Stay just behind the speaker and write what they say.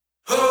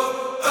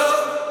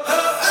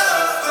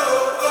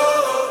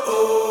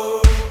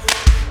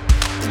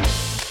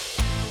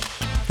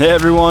Hey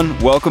everyone,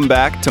 welcome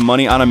back to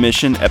Money on a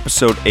Mission,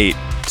 Episode 8.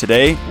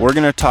 Today, we're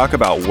going to talk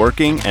about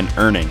working and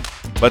earning.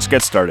 Let's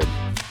get started.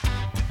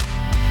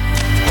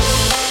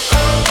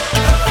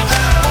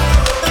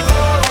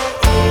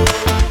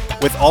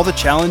 With all the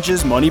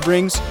challenges money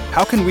brings,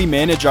 how can we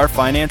manage our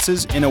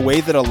finances in a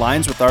way that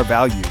aligns with our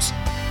values?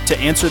 To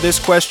answer this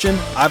question,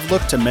 I've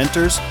looked to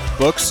mentors,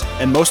 books,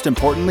 and most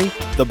importantly,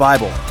 the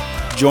Bible.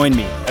 Join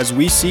me as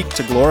we seek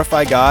to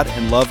glorify God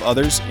and love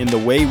others in the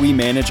way we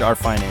manage our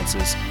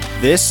finances.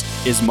 This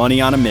is Money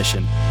on a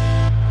Mission.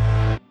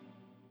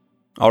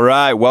 All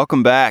right,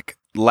 welcome back.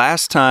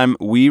 Last time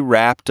we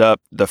wrapped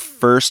up the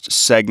first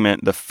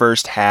segment, the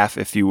first half,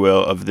 if you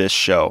will, of this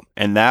show,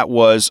 and that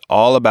was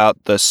all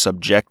about the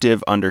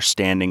subjective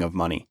understanding of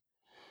money.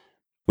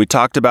 We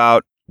talked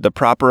about the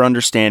proper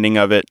understanding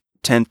of it,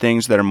 10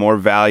 things that are more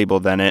valuable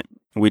than it.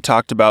 We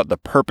talked about the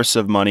purpose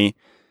of money.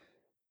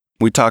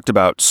 We talked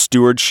about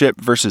stewardship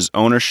versus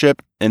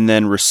ownership, and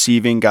then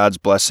receiving God's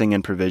blessing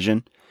and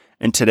provision.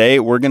 And today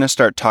we're going to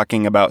start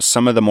talking about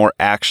some of the more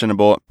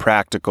actionable,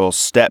 practical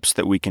steps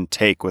that we can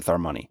take with our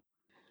money.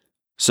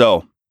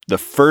 So, the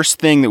first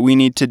thing that we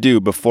need to do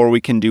before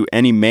we can do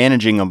any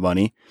managing of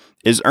money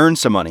is earn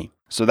some money.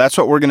 So that's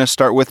what we're going to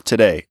start with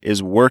today,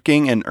 is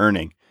working and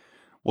earning.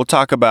 We'll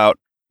talk about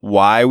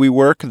why we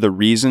work, the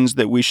reasons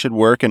that we should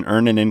work and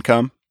earn an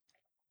income,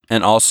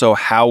 and also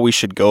how we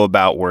should go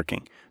about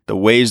working, the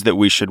ways that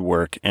we should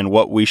work, and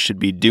what we should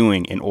be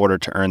doing in order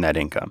to earn that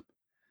income.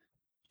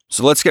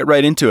 So let's get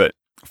right into it.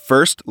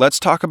 First, let's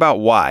talk about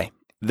why.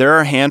 There are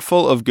a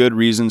handful of good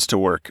reasons to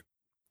work.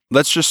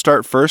 Let's just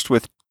start first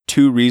with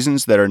 2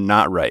 reasons that are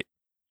not right.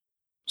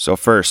 So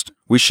first,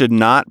 we should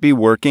not be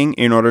working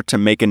in order to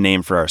make a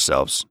name for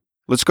ourselves.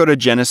 Let's go to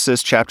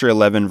Genesis chapter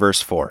 11,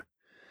 verse 4.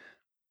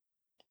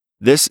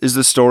 This is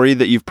the story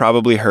that you've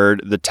probably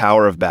heard, the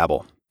Tower of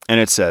Babel. And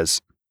it says,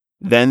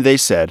 "Then they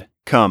said,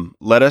 'Come,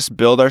 let us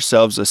build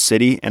ourselves a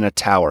city and a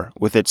tower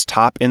with its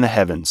top in the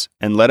heavens,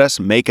 and let us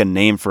make a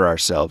name for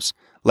ourselves,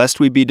 lest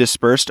we be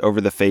dispersed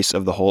over the face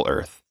of the whole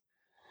earth.'"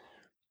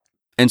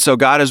 And so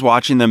God is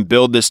watching them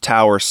build this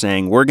tower,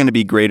 saying, we're going to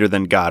be greater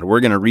than God. We're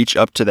going to reach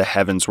up to the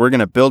heavens. We're going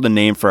to build a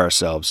name for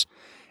ourselves.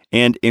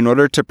 And in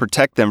order to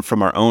protect them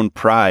from our own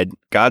pride,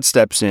 God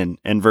steps in,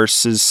 and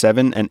verses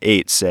 7 and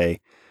 8 say,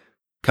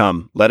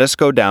 "Come, let us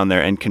go down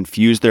there and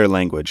confuse their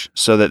language,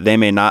 so that they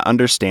may not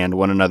understand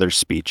one another's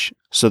speech."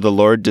 So the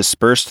Lord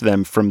dispersed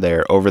them from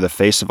there over the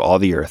face of all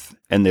the earth,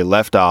 and they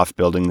left off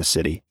building the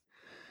city.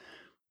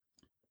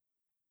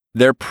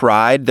 Their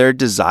pride, their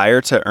desire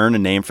to earn a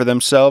name for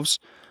themselves,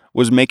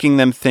 was making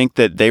them think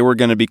that they were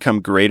going to become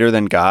greater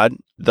than God,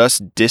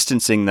 thus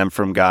distancing them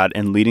from God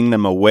and leading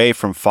them away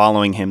from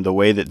following Him the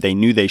way that they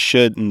knew they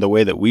should and the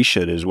way that we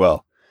should as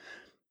well.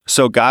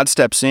 So God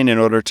steps in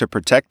order to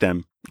protect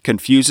them,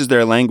 confuses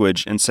their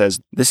language, and says,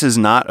 this is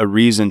not a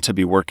reason to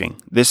be working.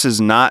 This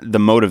is not the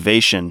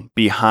motivation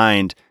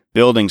behind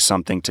building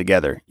something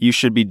together. You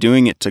should be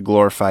doing it to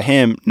glorify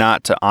Him,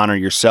 not to honor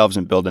yourselves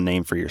and build a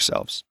name for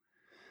yourselves.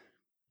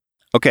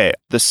 Okay,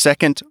 the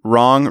second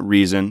wrong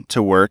reason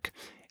to work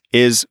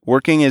is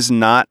working is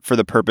not for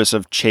the purpose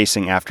of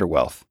chasing after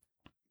wealth.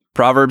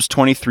 Proverbs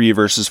 23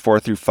 verses 4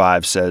 through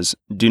 5 says,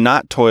 "Do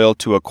not toil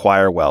to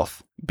acquire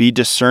wealth. Be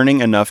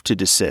discerning enough to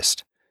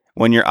desist.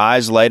 When your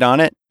eyes light on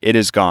it, it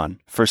is gone,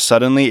 for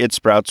suddenly it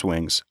sprouts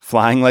wings,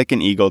 flying like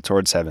an eagle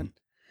towards heaven."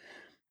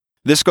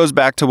 This goes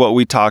back to what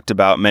we talked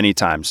about many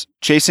times.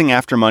 Chasing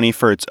after money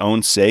for its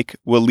own sake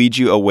will lead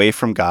you away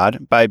from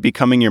God by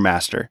becoming your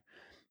master.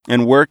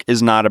 And work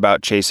is not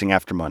about chasing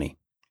after money.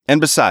 And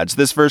besides,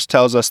 this verse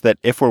tells us that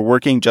if we're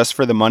working just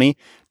for the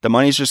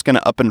money's just going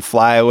to up and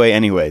fly away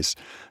anyways.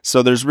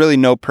 So there's really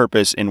no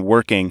purpose in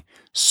working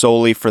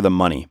solely for the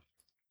money.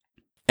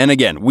 And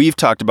again, we've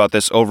talked about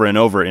this over and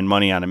over in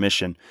Money on a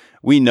Mission.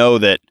 We know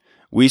that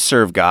we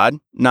serve God,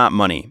 not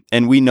money.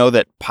 And we know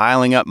that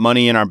piling up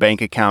money in our bank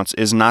accounts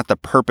is not the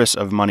purpose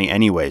of money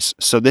anyways.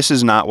 So this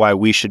is not why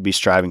we should be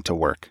striving to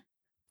work.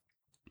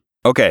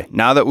 Okay,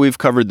 now that we've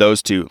covered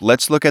those 2,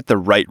 let's look at the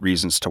right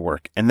reasons to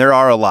work. And there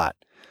are a lot.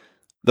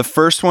 The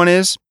first one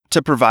is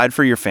to provide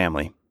for your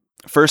family.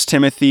 1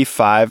 Timothy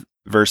 5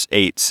 verse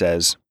 8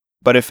 says,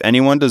 "But if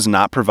anyone does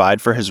not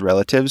provide for his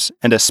relatives,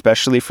 and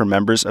especially for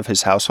members of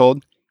his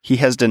household, he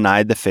has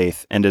denied the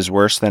faith and is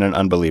worse than an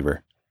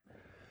unbeliever."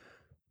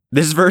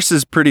 This verse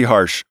is pretty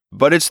harsh,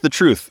 but it's the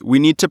truth. We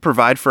need to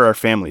provide for our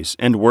families,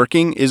 and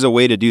working is a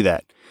way to do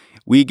that.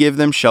 We give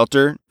them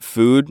shelter,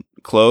 food,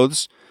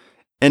 clothes,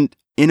 and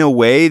in a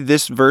way,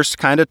 this verse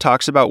kind of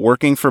talks about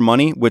working for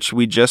money, which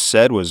we just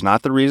said was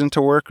not the reason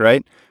to work,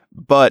 right?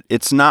 But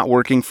it's not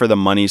working for the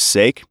money's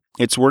sake.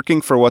 It's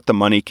working for what the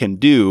money can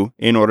do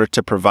in order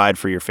to provide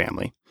for your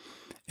family.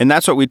 And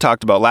that's what we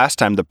talked about last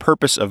time. The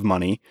purpose of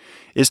money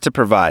is to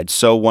provide.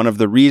 So one of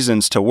the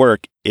reasons to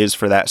work is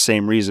for that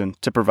same reason,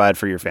 to provide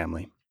for your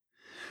family.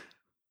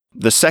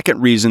 The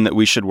second reason that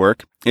we should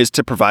work is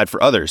to provide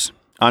for others.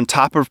 On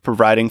top of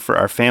providing for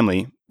our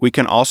family, we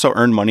can also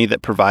earn money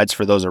that provides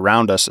for those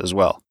around us as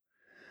well.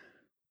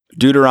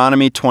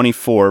 Deuteronomy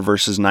 24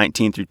 verses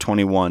 19 through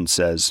 21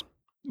 says,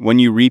 when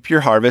you reap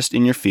your harvest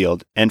in your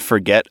field and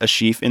forget a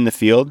sheaf in the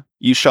field,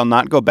 you shall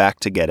not go back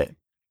to get it.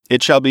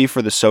 It shall be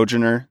for the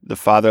sojourner, the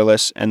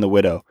fatherless, and the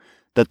widow,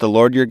 that the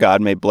Lord your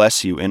God may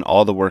bless you in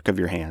all the work of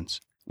your hands.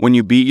 When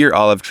you beat your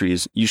olive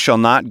trees, you shall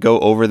not go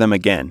over them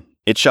again.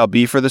 It shall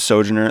be for the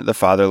sojourner, the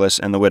fatherless,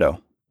 and the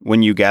widow.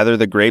 When you gather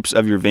the grapes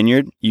of your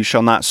vineyard, you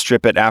shall not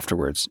strip it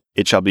afterwards.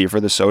 It shall be for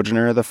the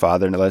sojourner, the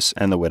fatherless,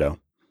 and the widow.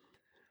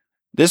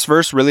 This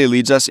verse really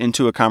leads us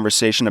into a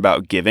conversation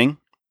about giving,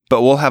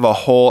 but we'll have a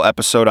whole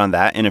episode on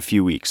that in a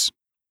few weeks.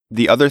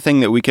 The other thing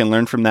that we can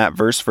learn from that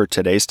verse for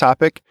today's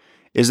topic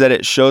is that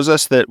it shows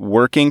us that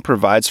working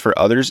provides for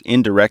others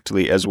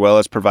indirectly as well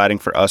as providing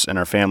for us and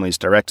our families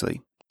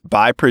directly.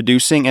 By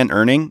producing and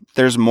earning,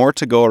 there's more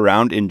to go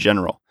around in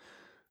general.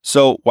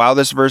 So while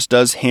this verse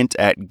does hint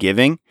at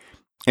giving,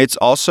 it's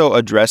also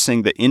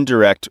addressing the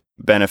indirect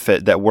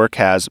benefit that work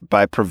has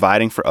by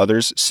providing for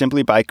others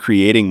simply by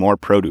creating more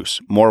produce,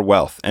 more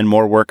wealth, and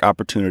more work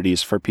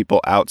opportunities for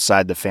people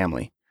outside the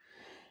family.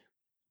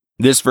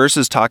 This verse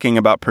is talking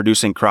about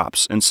producing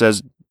crops and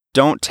says,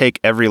 don't take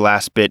every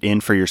last bit in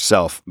for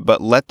yourself,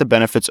 but let the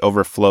benefits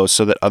overflow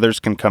so that others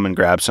can come and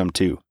grab some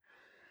too.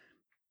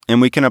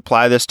 And we can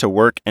apply this to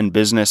work and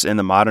business in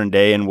the modern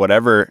day in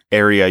whatever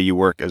area you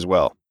work as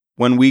well.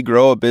 When we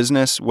grow a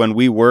business, when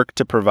we work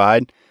to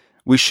provide,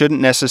 we shouldn't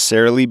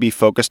necessarily be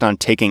focused on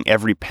taking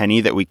every penny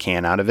that we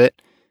can out of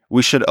it.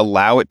 We should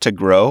allow it to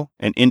grow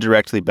and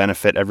indirectly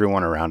benefit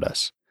everyone around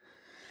us.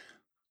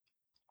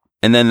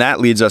 And then that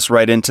leads us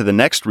right into the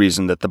next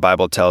reason that the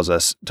Bible tells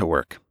us to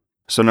work.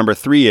 So number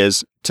 3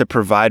 is to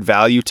provide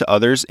value to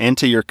others and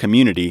to your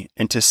community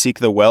and to seek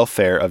the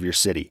welfare of your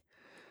city.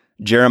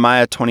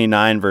 Jeremiah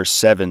 29 verse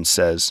 7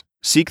 says,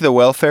 "Seek the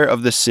welfare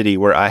of the city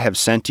where I have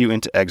sent you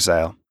into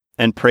exile,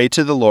 and pray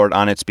to the Lord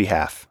on its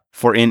behalf,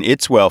 for in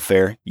its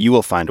welfare you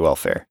will find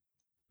welfare."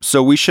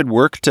 So we should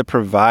work to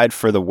provide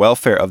for the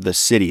welfare of the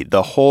city,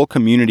 the whole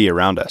community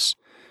around us.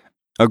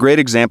 A great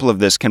example of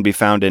this can be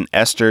found in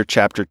Esther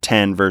chapter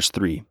 10 verse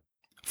 3.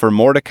 For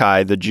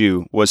Mordecai the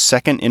Jew was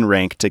second in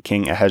rank to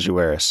King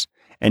Ahasuerus,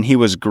 and he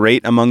was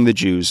great among the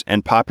Jews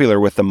and popular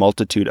with the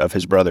multitude of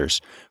his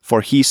brothers,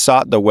 for he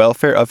sought the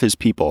welfare of his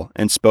people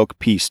and spoke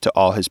peace to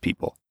all his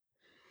people.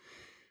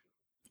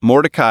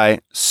 Mordecai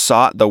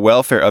sought the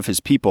welfare of his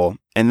people,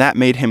 and that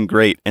made him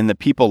great, and the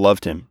people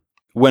loved him.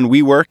 When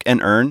we work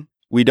and earn,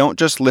 we don't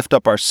just lift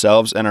up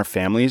ourselves and our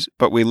families,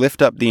 but we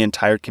lift up the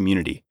entire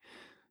community.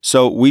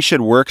 So we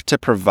should work to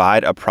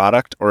provide a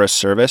product or a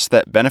service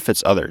that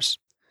benefits others.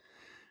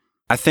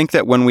 I think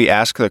that when we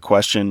ask the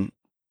question,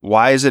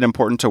 why is it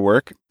important to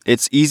work?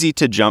 It's easy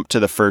to jump to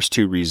the first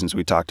 2 reasons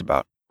we talked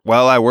about.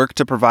 Well, I work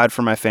to provide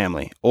for my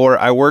family, or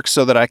I work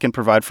so that I can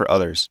provide for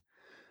others.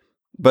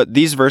 But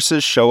these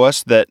verses show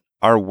us that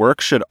our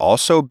work should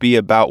also be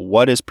about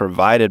what is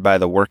provided by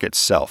the work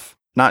itself,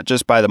 not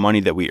just by the money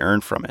that we earn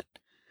from it.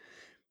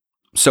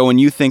 So when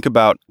you think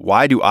about,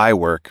 why do I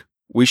work?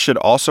 We should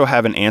also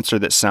have an answer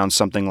that sounds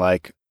something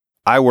like,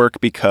 I work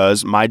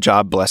because my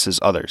job blesses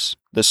others.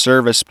 The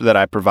service that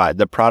I provide,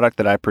 the product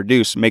that I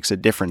produce makes a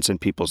difference in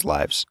people's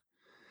lives.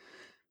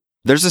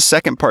 There's a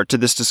second part to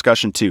this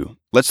discussion too.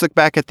 Let's look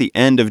back at the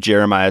end of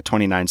Jeremiah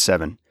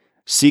 29:7.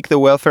 Seek the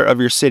welfare of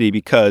your city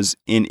because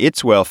in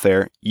its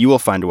welfare you will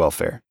find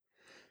welfare.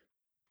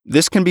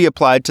 This can be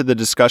applied to the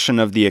discussion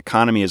of the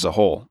economy as a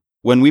whole.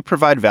 When we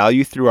provide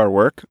value through our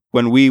work,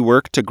 when we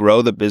work to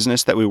grow the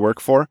business that we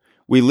work for,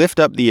 we lift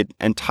up the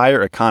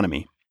entire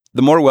economy.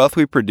 The more wealth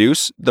we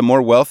produce, the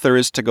more wealth there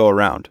is to go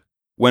around.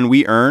 When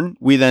we earn,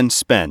 we then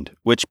spend,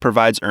 which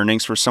provides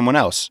earnings for someone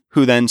else,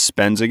 who then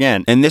spends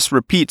again. And this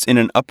repeats in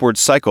an upward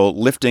cycle,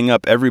 lifting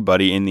up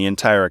everybody in the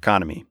entire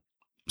economy.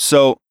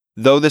 So,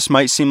 though this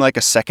might seem like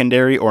a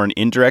secondary or an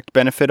indirect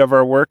benefit of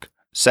our work,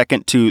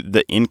 second to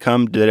the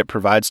income that it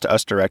provides to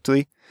us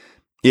directly,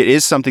 it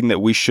is something that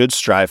we should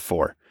strive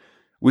for.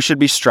 We should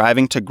be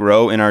striving to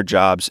grow in our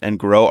jobs and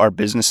grow our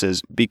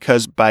businesses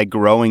because by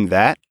growing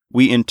that,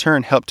 we in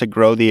turn help to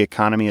grow the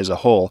economy as a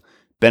whole,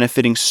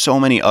 benefiting so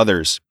many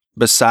others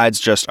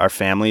besides just our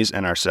families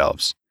and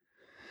ourselves.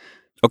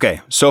 Okay,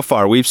 so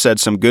far we've said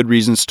some good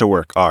reasons to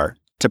work are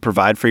to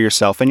provide for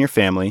yourself and your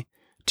family,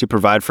 to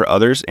provide for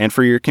others and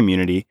for your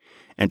community,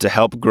 and to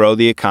help grow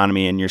the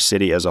economy in your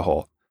city as a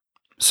whole.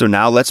 So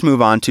now let's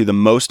move on to the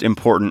most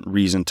important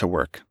reason to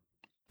work,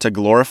 to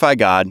glorify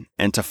God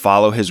and to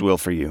follow His will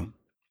for you.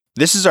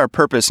 This is our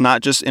purpose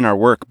not just in our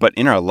work, but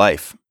in our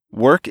life.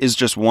 Work is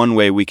just one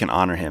way we can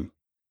honor Him.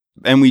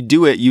 And we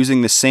do it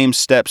using the same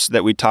steps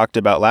that we talked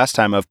about last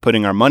time of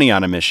putting our money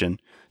on a mission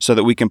so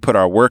that we can put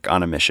our work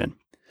on a mission.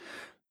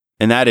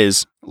 And that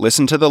is,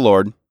 listen to the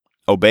Lord,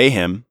 obey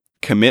Him,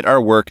 commit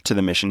our work to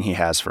the mission He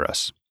has for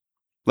us.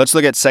 Let's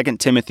look at 2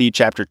 Timothy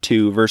chapter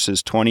 2,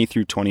 verses 20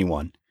 through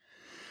 21.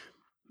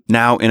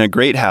 Now in a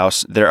great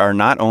house there are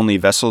not only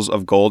vessels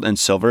of gold and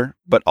silver,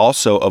 but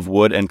also of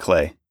wood and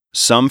clay,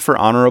 some for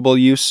honorable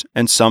use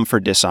and some for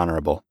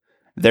dishonorable.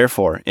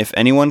 Therefore, if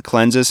anyone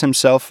cleanses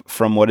himself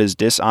from what is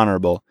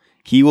dishonorable,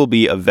 he will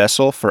be a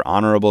vessel for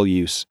honorable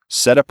use,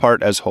 set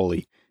apart as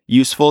holy,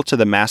 useful to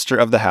the master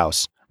of the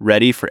house,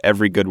 ready for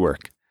every good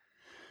work.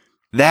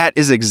 That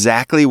is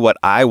exactly what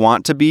I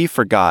want to be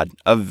for God,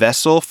 a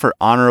vessel for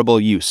honorable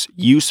use,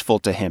 useful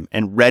to Him,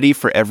 and ready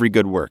for every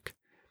good work.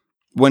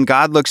 When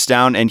God looks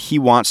down and He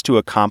wants to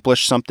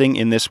accomplish something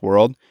in this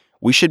world,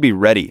 we should be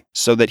ready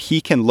so that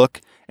He can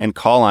look and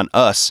call on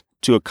us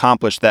to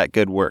accomplish that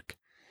good work.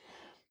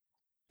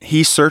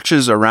 He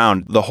searches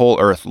around the whole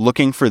earth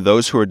looking for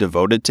those who are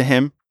devoted to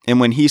Him, and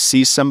when He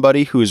sees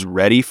somebody who is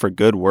ready for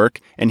good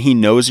work, and He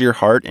knows your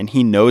heart, and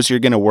He knows you're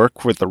going to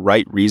work with the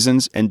right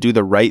reasons and do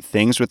the right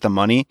things with the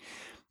money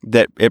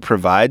that it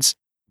provides,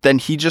 then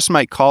He just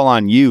might call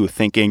on you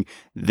thinking,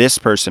 this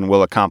person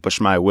will accomplish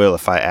my will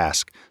if I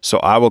ask, so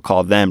I will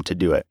call them to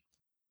do it.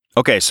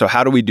 Okay, so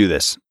how do we do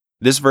this?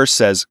 This verse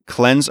says,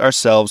 cleanse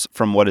ourselves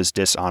from what is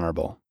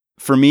dishonorable.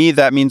 For me,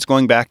 that means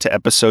going back to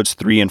episodes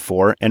 3 and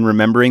 4 and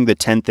remembering the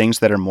 10 things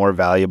that are more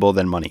valuable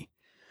than money.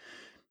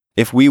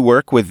 If we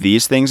work with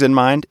these things in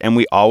mind and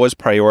we always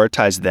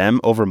prioritize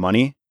them over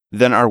money,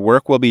 then our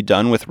work will be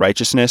done with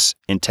righteousness,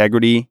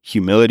 integrity,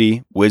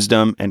 humility,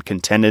 wisdom, and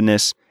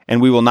contentedness,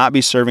 and we will not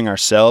be serving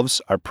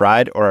ourselves, our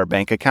pride, or our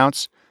bank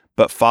accounts,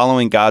 but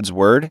following God's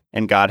word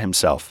and God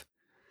Himself.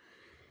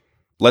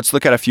 Let's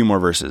look at a few more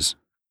verses.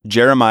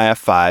 Jeremiah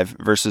 5,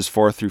 verses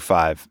 4 through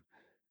 5.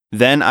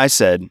 Then I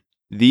said,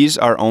 these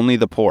are only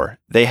the poor.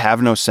 They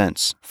have no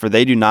sense, for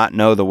they do not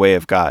know the way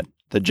of God,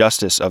 the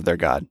justice of their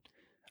God.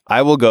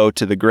 I will go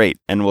to the great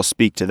and will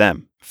speak to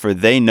them, for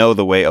they know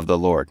the way of the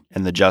Lord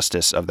and the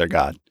justice of their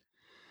God.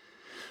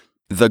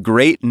 The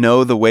great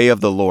know the way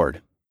of the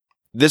Lord.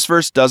 This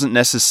verse doesn't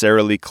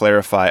necessarily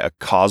clarify a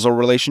causal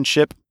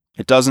relationship.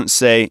 It doesn't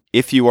say,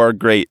 if you are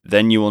great,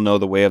 then you will know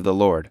the way of the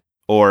Lord,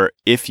 or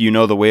if you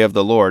know the way of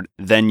the Lord,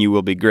 then you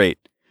will be great.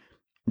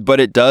 But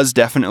it does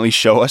definitely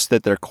show us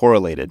that they're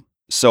correlated.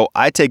 So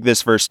I take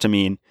this verse to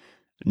mean,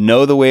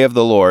 know the way of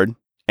the Lord,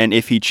 and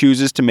if He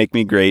chooses to make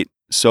me great,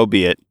 so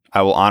be it.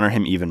 I will honor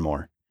Him even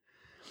more.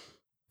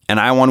 And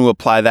I want to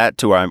apply that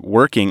to our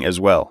working as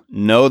well.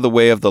 Know the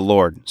way of the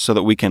Lord so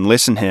that we can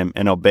listen to Him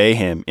and obey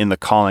Him in the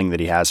calling that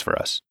He has for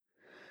us.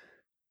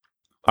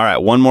 All right,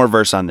 one more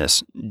verse on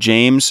this.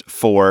 James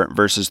 4,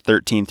 verses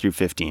 13 through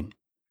 15.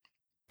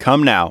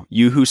 Come now,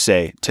 you who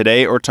say,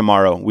 today or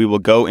tomorrow we will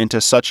go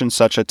into such and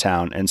such a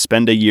town and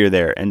spend a year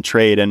there and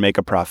trade and make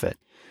a profit.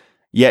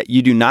 Yet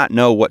you do not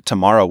know what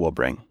tomorrow will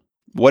bring.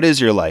 What is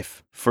your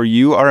life? For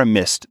you are a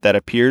mist that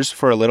appears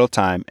for a little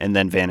time and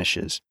then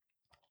vanishes.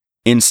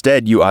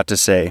 Instead, you ought to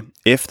say,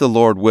 if the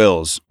Lord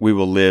wills, we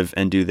will live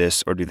and do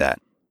this or do that.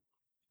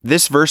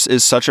 This verse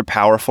is such a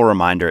powerful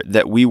reminder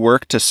that we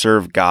work to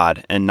serve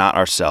God and not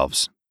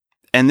ourselves.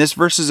 And this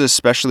verse is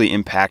especially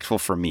impactful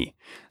for me.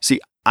 See,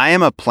 I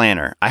am a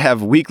planner. I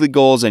have weekly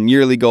goals and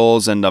yearly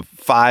goals and a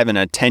 5 and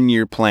a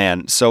 10-year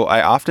plan. So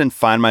I often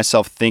find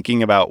myself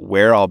thinking about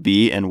where I'll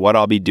be and what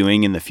I'll be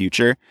doing in the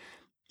future.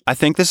 I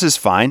think this is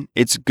fine.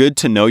 It's good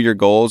to know your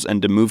goals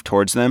and to move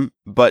towards them.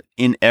 But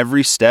in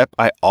every step,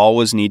 I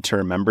always need to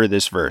remember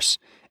this verse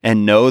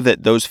and know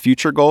that those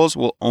future goals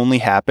will only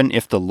happen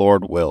if the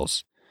Lord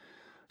wills.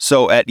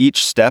 So at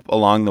each step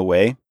along the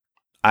way,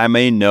 I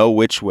may know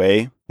which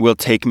way will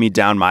take me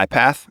down my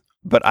path,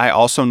 but I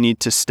also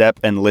need to step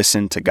and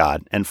listen to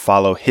God and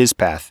follow His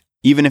path,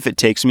 even if it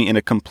takes me in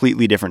a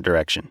completely different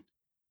direction.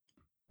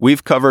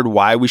 We've covered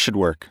why we should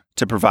work,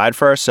 to provide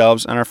for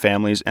ourselves and our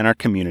families and our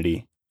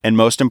community, and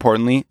most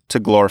importantly, to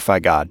glorify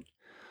God.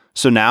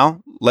 So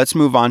now, let's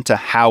move on to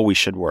how we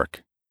should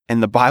work.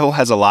 And the Bible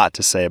has a lot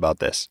to say about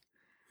this.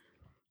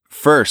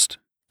 First,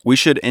 we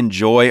should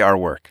enjoy our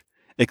work.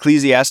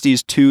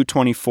 Ecclesiastes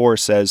 2:24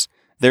 says,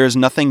 there is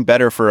nothing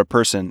better for a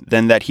person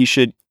than that he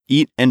should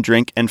eat and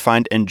drink and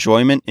find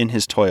enjoyment in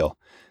his toil.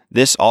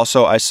 This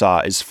also I saw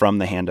is from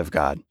the hand of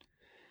God.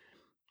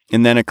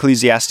 And then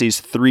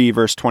Ecclesiastes 3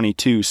 verse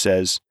 22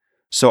 says,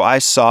 so I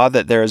saw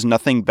that there is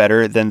nothing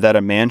better than that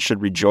a man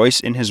should rejoice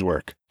in his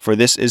work, for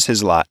this is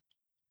his lot.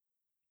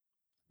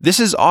 This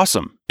is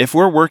awesome. If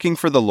we're working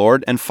for the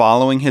Lord and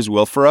following His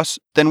will for us,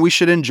 then we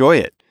should enjoy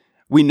it.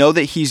 We know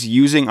that He's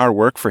using our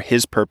work for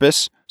His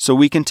purpose, so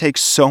we can take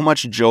so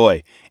much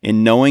joy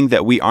in knowing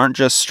that we aren't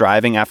just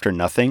striving after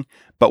nothing,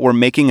 but we're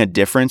making a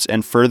difference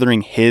and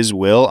furthering His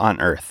will on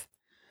earth.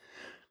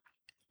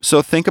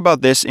 So think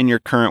about this in your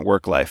current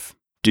work life.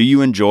 Do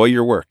you enjoy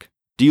your work?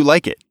 Do you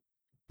like it?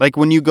 Like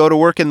when you go to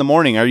work in the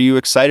morning, are you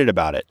excited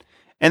about it?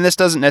 And this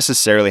doesn't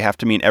necessarily have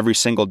to mean every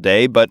single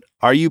day, but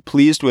are you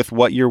pleased with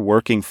what you're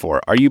working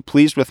for? Are you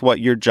pleased with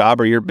what your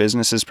job or your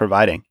business is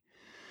providing?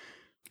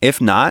 If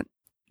not,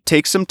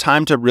 take some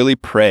time to really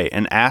pray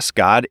and ask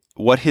God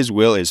what His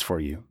will is for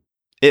you.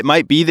 It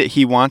might be that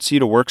He wants you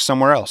to work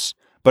somewhere else,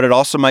 but it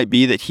also might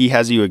be that He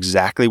has you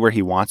exactly where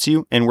He wants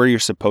you and where you're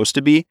supposed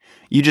to be.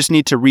 You just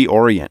need to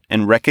reorient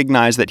and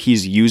recognize that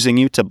He's using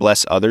you to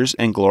bless others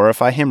and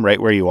glorify Him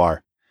right where you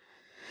are.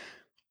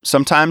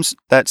 Sometimes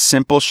that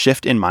simple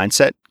shift in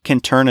mindset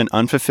can turn an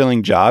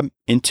unfulfilling job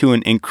into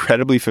an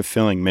incredibly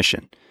fulfilling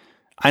mission.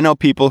 I know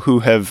people who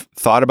have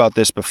thought about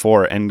this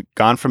before and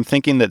gone from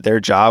thinking that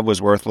their job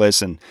was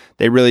worthless and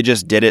they really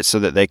just did it so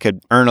that they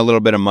could earn a little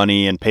bit of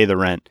money and pay the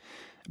rent.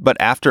 But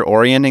after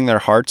orienting their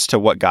hearts to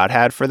what God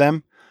had for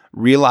them,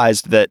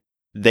 realized that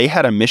they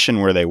had a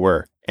mission where they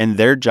were, and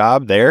their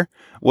job there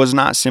was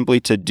not simply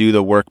to do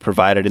the work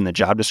provided in the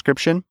job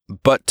description,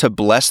 but to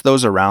bless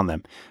those around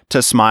them,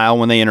 to smile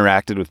when they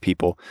interacted with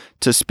people,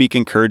 to speak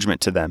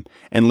encouragement to them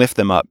and lift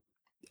them up.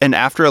 And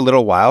after a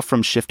little while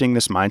from shifting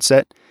this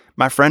mindset,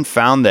 my friend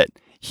found that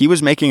he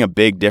was making a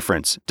big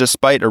difference,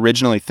 despite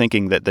originally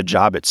thinking that the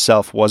job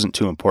itself wasn't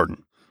too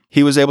important.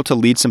 He was able to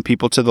lead some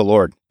people to the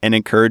Lord and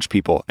encourage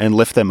people and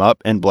lift them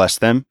up and bless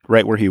them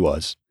right where he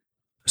was.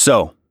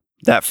 So,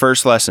 that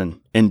first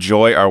lesson,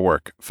 enjoy our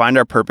work, find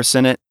our purpose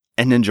in it,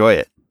 and enjoy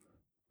it.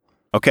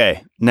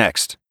 Okay,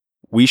 next,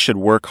 we should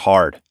work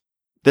hard.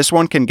 This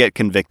one can get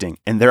convicting,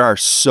 and there are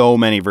so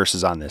many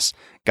verses on this.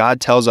 God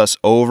tells us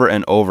over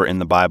and over in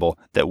the Bible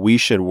that we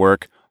should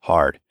work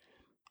hard.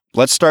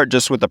 Let's start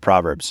just with the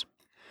Proverbs.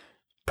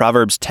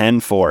 Proverbs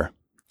 10:4.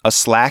 A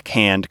slack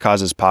hand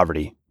causes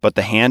poverty, but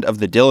the hand of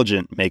the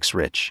diligent makes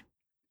rich.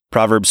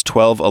 Proverbs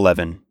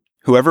 12:11.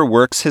 Whoever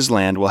works his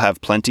land will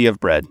have plenty of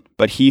bread,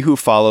 but he who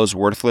follows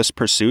worthless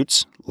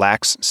pursuits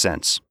lacks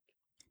sense.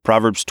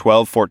 Proverbs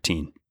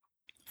 12:14.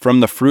 From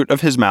the fruit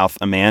of his mouth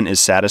a man is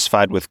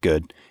satisfied with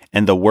good,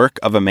 and the work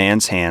of a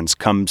man's hands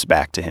comes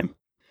back to him.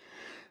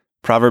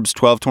 Proverbs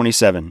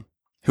 12:27.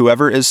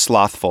 Whoever is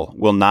slothful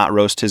will not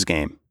roast his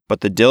game,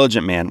 but the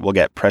diligent man will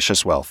get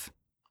precious wealth.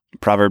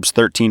 Proverbs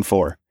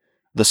 13:4.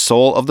 The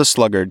soul of the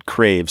sluggard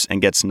craves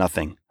and gets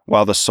nothing,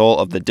 while the soul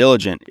of the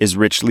diligent is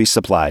richly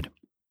supplied.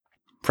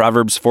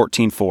 Proverbs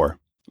 14:4.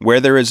 Where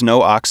there is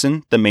no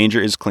oxen, the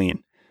manger is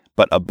clean,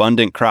 but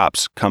abundant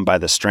crops come by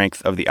the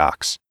strength of the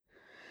ox.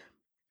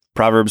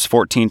 Proverbs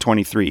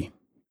 14:23.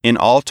 In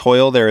all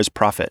toil there is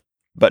profit,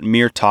 but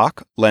mere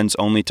talk lends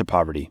only to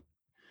poverty.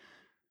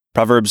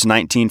 Proverbs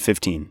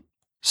 19:15.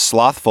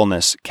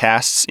 Slothfulness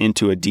casts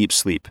into a deep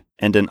sleep,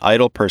 and an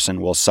idle person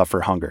will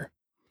suffer hunger.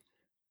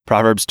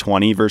 Proverbs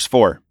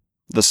 20:4.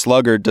 The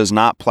sluggard does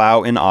not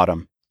plow in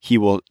autumn. He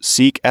will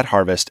seek at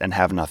harvest and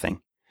have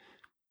nothing.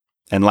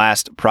 And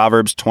last,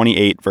 Proverbs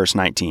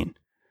 28:19.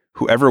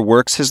 Whoever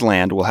works his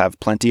land will have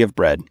plenty of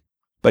bread,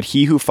 but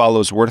he who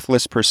follows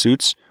worthless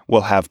pursuits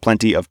will have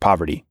plenty of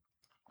poverty.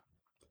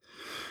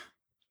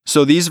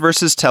 So these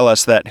verses tell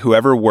us that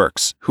whoever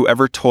works,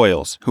 whoever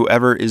toils,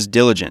 whoever is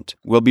diligent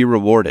will be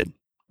rewarded.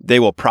 They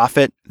will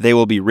profit, they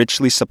will be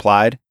richly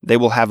supplied, they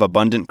will have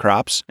abundant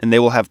crops, and they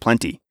will have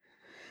plenty.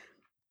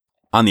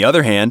 On the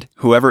other hand,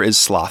 whoever is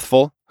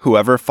slothful,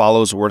 whoever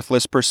follows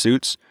worthless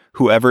pursuits,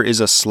 whoever is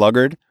a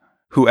sluggard,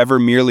 whoever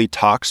merely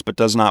talks but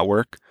does not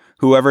work,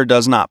 whoever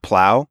does not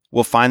plow,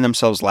 will find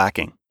themselves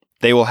lacking.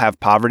 They will have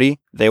poverty,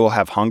 they will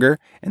have hunger,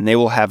 and they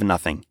will have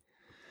nothing.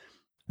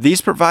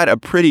 These provide a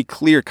pretty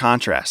clear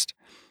contrast.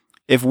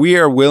 If we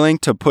are willing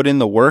to put in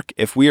the work,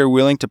 if we are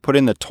willing to put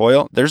in the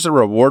toil, there's a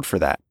reward for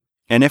that.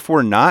 And if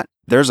we're not,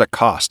 there's a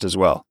cost as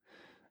well.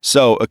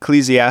 So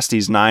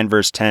Ecclesiastes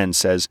 9:10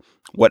 says,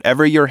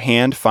 whatever your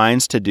hand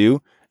finds to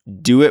do,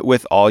 do it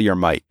with all your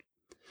might.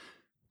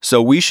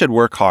 So we should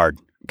work hard.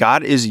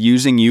 God is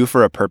using you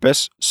for a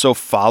purpose, so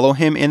follow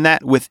him in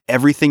that with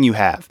everything you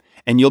have,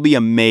 and you'll be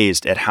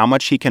amazed at how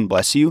much he can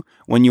bless you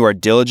when you are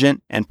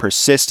diligent and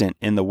persistent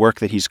in the work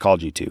that he's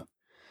called you to.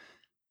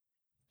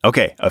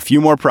 Okay, a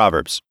few more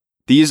Proverbs.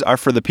 These are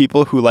for the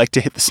people who like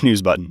to hit the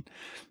snooze button.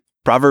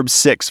 Proverbs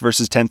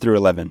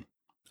 6:10-11.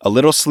 A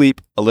little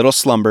sleep, a little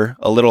slumber,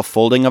 a little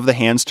folding of the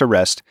hands to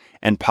rest,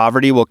 and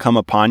poverty will come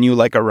upon you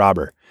like a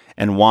robber,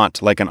 and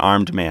want like an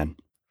armed man.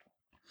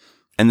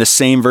 And the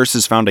same verse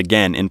is found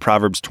again in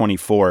Proverbs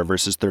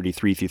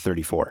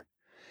 24:33-34.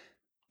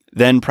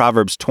 Then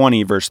Proverbs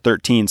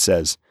 20:13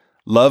 says,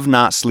 Love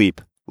not sleep,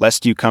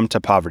 lest you come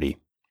to poverty.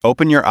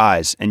 Open your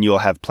eyes, and you will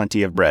have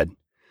plenty of bread.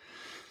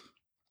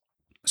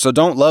 So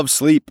don't love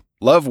sleep,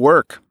 love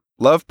work,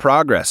 love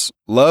progress,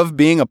 love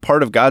being a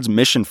part of God's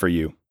mission for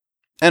you.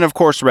 And of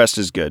course, rest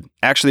is good.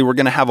 Actually, we're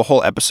going to have a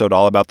whole episode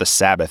all about the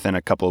Sabbath in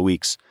a couple of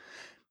weeks.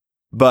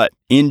 But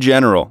in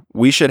general,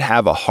 we should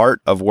have a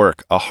heart of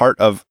work, a heart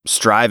of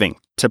striving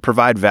to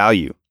provide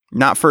value,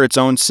 not for its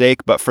own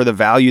sake, but for the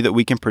value that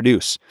we can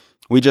produce.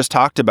 We just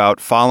talked about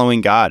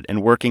following God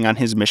and working on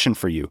his mission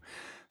for you,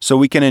 so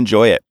we can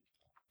enjoy it.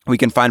 We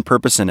can find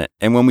purpose in it.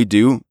 And when we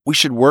do, we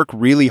should work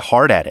really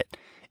hard at it.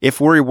 If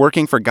we're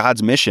working for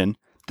God's mission,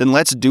 then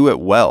let's do it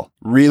well,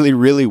 really,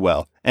 really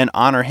well, and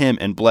honor him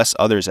and bless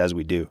others as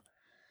we do.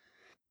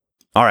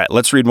 All right,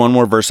 let's read one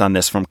more verse on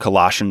this from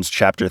Colossians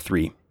chapter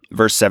 3,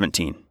 verse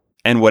 17.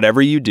 And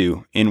whatever you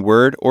do, in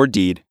word or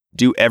deed,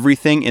 do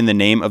everything in the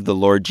name of the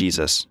Lord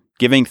Jesus,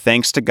 giving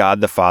thanks to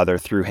God the Father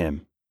through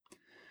him.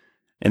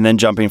 And then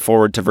jumping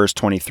forward to verse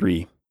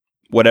 23.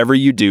 Whatever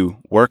you do,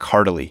 work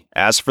heartily,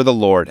 as for the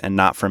Lord and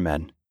not for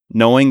men,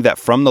 knowing that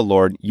from the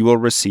Lord you will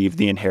receive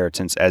the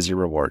inheritance as your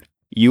reward.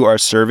 You are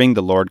serving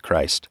the Lord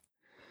Christ.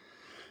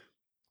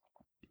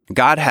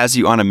 God has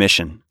you on a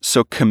mission,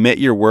 so commit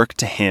your work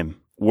to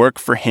him. Work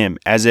for him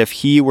as if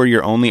he were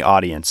your only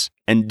audience,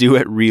 and do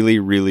it really,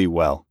 really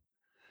well.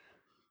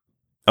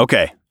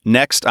 Okay,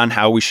 next on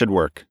how we should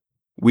work.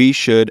 We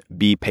should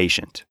be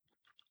patient.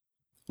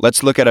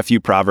 Let's look at a few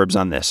Proverbs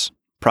on this.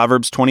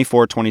 Proverbs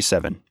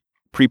 24:27.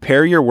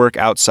 Prepare your work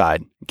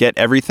outside, get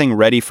everything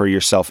ready for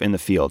yourself in the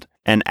field,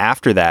 and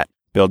after that,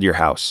 build your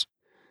house.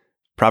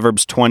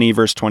 Proverbs 20,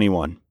 verse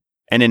 21.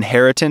 An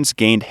inheritance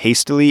gained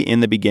hastily in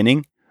the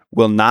beginning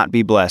will not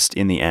be blessed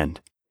in the end.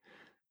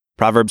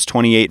 Proverbs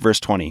 28, verse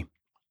 20.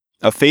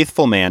 A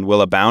faithful man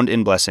will abound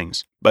in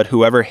blessings, but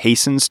whoever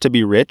hastens to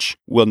be rich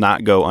will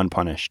not go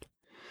unpunished.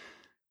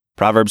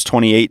 Proverbs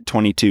 28,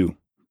 22.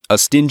 A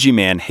stingy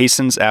man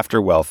hastens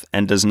after wealth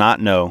and does not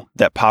know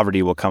that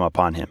poverty will come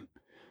upon him.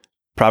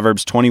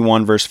 Proverbs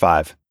 21, verse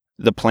 5.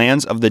 The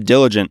plans of the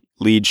diligent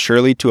lead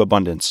surely to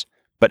abundance,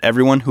 but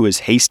everyone who is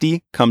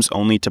hasty comes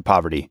only to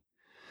poverty.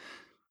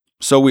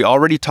 So we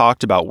already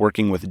talked about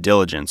working with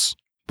diligence,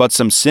 but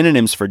some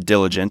synonyms for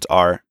diligent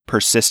are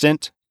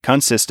persistent,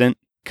 consistent,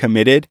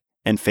 committed,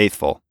 and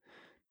faithful.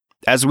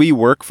 As we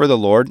work for the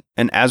Lord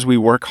and as we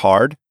work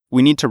hard,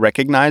 we need to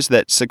recognize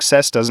that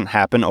success doesn't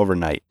happen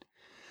overnight.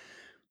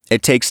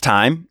 It takes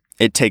time,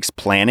 it takes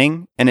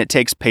planning, and it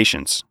takes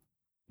patience.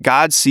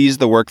 God sees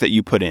the work that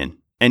you put in,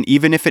 and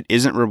even if it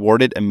isn't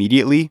rewarded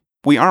immediately,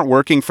 we aren't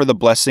working for the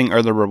blessing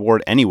or the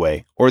reward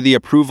anyway, or the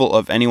approval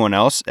of anyone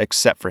else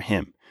except for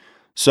Him.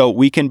 So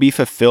we can be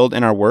fulfilled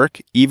in our work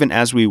even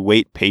as we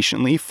wait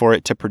patiently for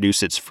it to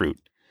produce its fruit.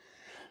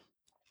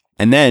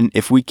 And then,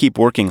 if we keep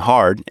working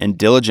hard and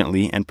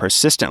diligently and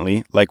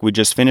persistently, like we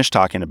just finished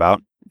talking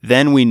about,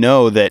 then we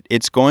know that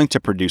it's going to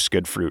produce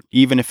good fruit,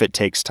 even if it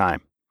takes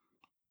time.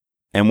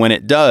 And when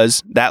it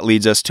does, that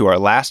leads us to our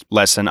last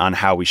lesson on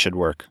how we should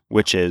work,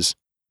 which is,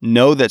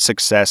 know that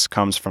success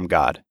comes from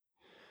God.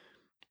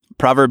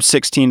 Proverbs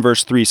 16,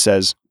 verse 3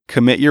 says,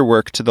 "Commit your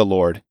work to the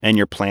Lord, and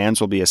your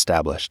plans will be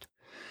established."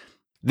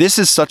 This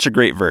is such a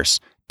great verse.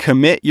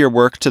 Commit your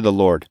work to the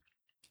Lord.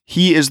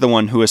 He is the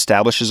one who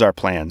establishes our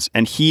plans,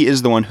 and He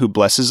is the one who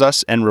blesses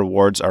us and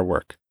rewards our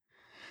work.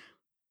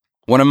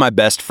 One of my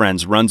best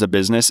friends runs a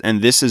business,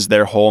 and this is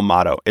their whole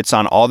motto. It's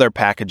on all their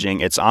packaging,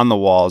 it's on the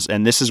walls,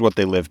 and this is what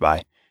they live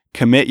by.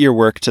 Commit your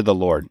work to the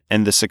Lord,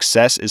 and the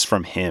success is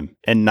from Him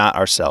and not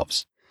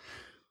ourselves.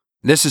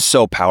 This is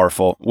so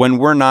powerful. When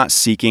we're not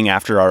seeking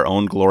after our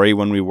own glory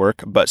when we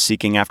work, but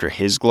seeking after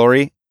His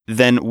glory,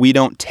 then we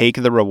don't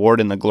take the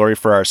reward and the glory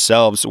for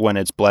ourselves when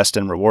it's blessed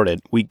and rewarded.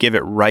 We give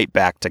it right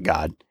back to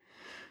God.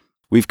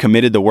 We've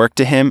committed the work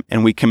to Him,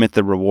 and we commit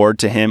the reward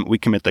to Him. We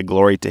commit the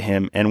glory to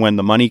Him. And when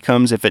the money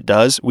comes, if it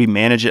does, we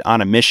manage it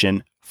on a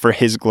mission for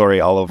His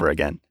glory all over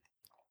again.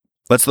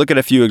 Let's look at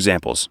a few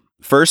examples.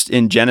 First,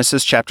 in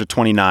Genesis chapter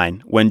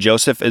 29, when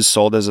Joseph is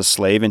sold as a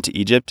slave into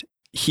Egypt,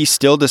 he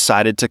still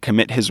decided to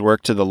commit his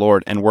work to the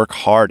Lord and work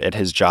hard at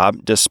his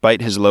job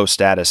despite his low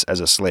status as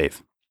a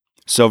slave.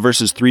 So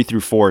verses 3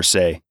 through 4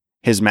 say,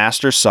 "His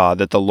master saw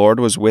that the Lord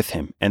was with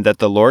him, and that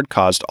the Lord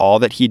caused all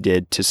that he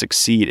did to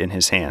succeed in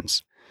his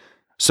hands.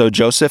 So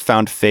Joseph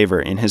found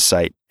favor in his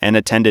sight and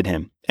attended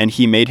him, and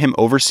he made him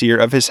overseer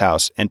of his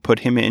house and put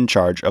him in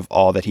charge of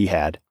all that he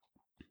had."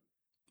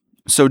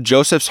 So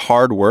Joseph's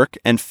hard work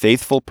and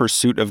faithful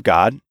pursuit of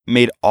God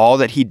made all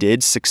that he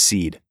did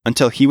succeed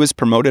until he was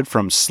promoted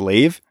from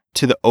slave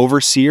to the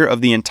overseer of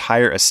the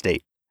entire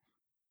estate.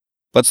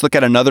 Let's look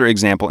at another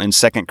example in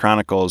 2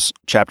 Chronicles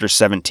chapter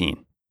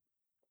 17.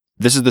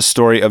 This is the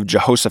story of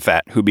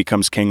Jehoshaphat, who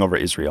becomes king over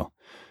Israel.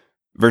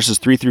 Verses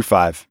 3 through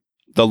 5.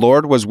 The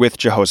Lord was with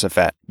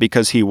Jehoshaphat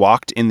because he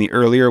walked in the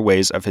earlier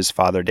ways of his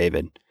father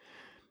David.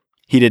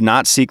 He did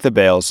not seek the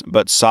Baals,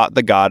 but sought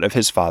the God of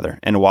his father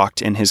and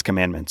walked in his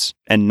commandments,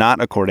 and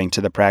not according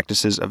to the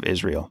practices of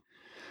Israel.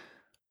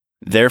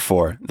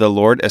 Therefore, the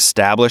Lord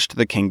established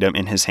the kingdom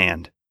in his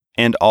hand,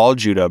 and all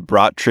Judah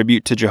brought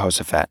tribute to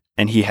Jehoshaphat,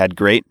 and he had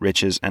great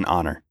riches and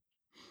honor.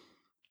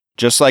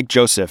 Just like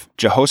Joseph,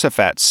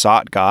 Jehoshaphat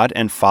sought God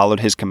and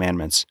followed his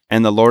commandments,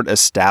 and the Lord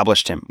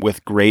established him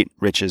with great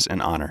riches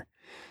and honor.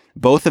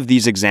 Both of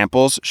these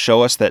examples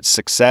show us that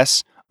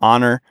success,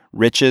 honor,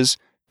 riches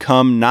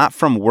come not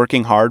from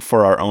working hard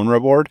for our own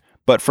reward,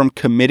 but from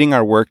committing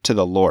our work to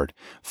the Lord,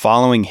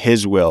 following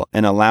His will,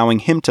 and allowing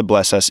Him to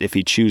bless us if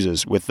He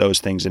chooses with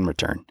those things in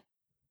return.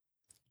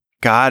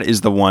 God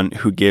is the one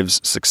who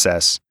gives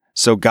success,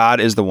 so God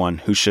is the one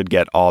who should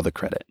get all the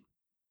credit.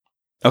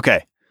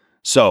 Okay,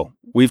 so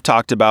we've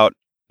talked about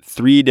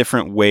 3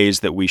 different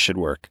ways that we should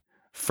work.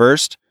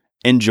 First,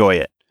 enjoy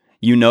it.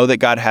 You know that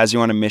God has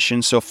you on a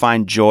mission, so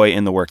find joy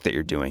in the work that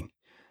you're doing.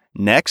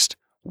 Next,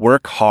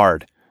 work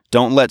hard.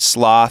 Don't let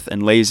sloth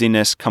and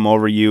laziness come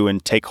over you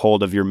and take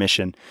hold of your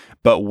mission,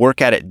 but work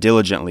at it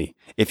diligently.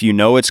 If you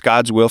know it's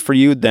God's will for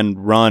you, then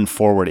run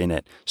forward in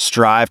it.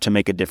 Strive to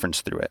make a difference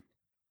through it.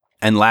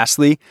 And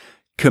lastly,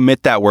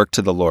 commit that work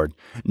to the Lord.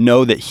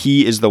 Know that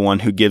He is the one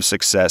who gives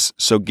success,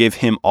 so give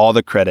Him all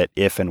the credit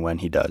if and when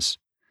He does.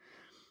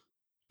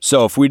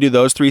 So if we do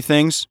those 3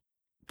 things,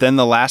 then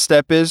the last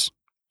step is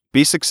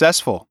be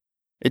successful.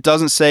 It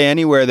doesn't say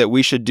anywhere that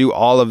we should do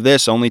all of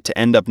this only to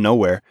end up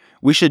nowhere.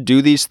 We should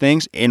do these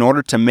things in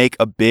order to make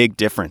a big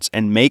difference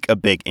and make a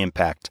big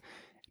impact.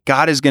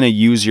 God is going to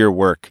use your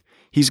work.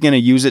 He's going to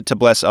use it to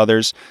bless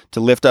others, to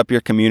lift up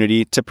your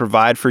community, to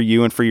provide for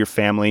you and for your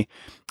family.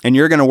 And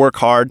you're going to work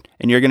hard,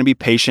 and you're going to be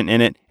patient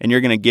in it, and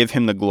you're going to give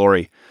Him the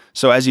glory.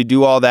 So as you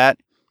do all that,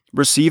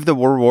 receive the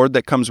reward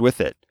that comes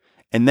with it.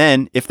 And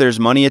then if there's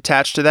money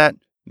attached to that,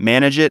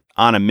 manage it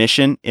on a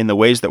mission in the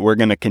ways that we're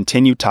going to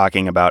continue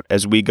talking about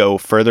as we go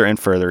further and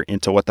further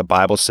into what the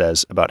Bible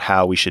says about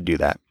how we should do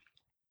that.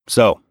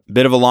 So, a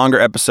bit of a longer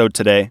episode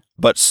today,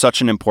 but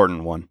such an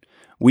important one.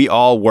 We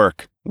all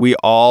work. We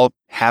all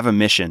have a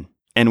mission,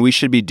 and we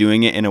should be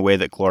doing it in a way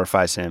that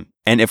glorifies Him.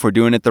 And if we're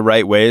doing it the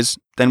right ways,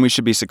 then we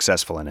should be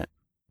successful in it.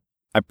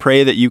 I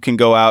pray that you can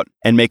go out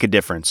and make a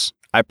difference.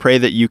 I pray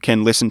that you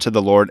can listen to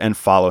the Lord and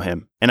follow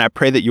Him. And I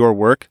pray that your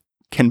work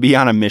can be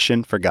on a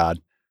mission for God.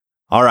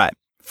 All right.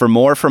 For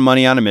more From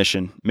Money on a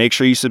Mission, make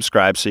sure you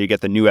subscribe so you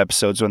get the new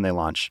episodes when they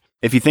launch.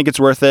 If you think it's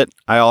worth it,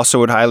 I also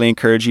would highly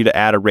encourage you to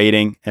add a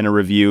rating and a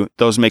review.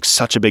 Those make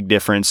such a big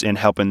difference in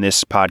helping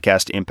this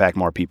podcast impact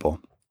more people.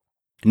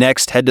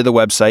 Next, head to the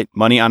website,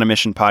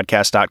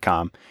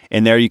 moneyonamissionpodcast.com,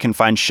 and there you can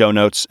find show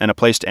notes and a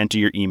place to enter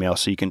your email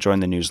so you can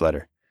join the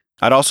newsletter.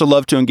 I'd also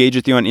love to engage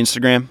with you on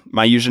Instagram.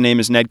 My username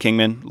is Ned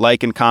Kingman.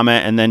 Like and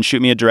comment, and then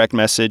shoot me a direct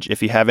message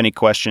if you have any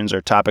questions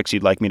or topics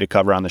you'd like me to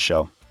cover on the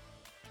show.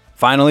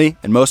 Finally,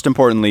 and most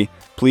importantly,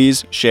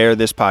 please share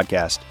this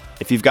podcast.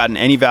 If you've gotten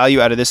any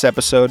value out of this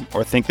episode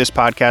or think this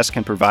podcast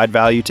can provide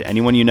value to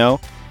anyone you know,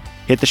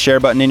 hit the share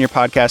button in your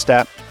podcast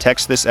app,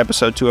 text this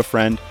episode to a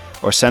friend,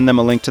 or send them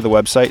a link to the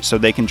website so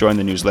they can join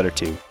the newsletter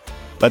too.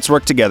 Let's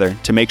work together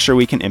to make sure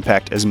we can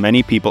impact as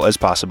many people as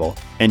possible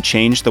and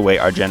change the way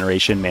our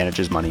generation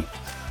manages money.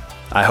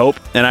 I hope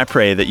and I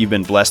pray that you've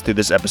been blessed through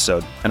this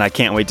episode, and I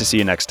can't wait to see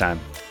you next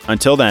time.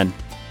 Until then,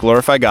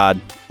 glorify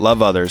God,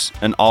 love others,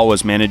 and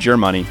always manage your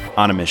money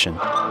on a mission.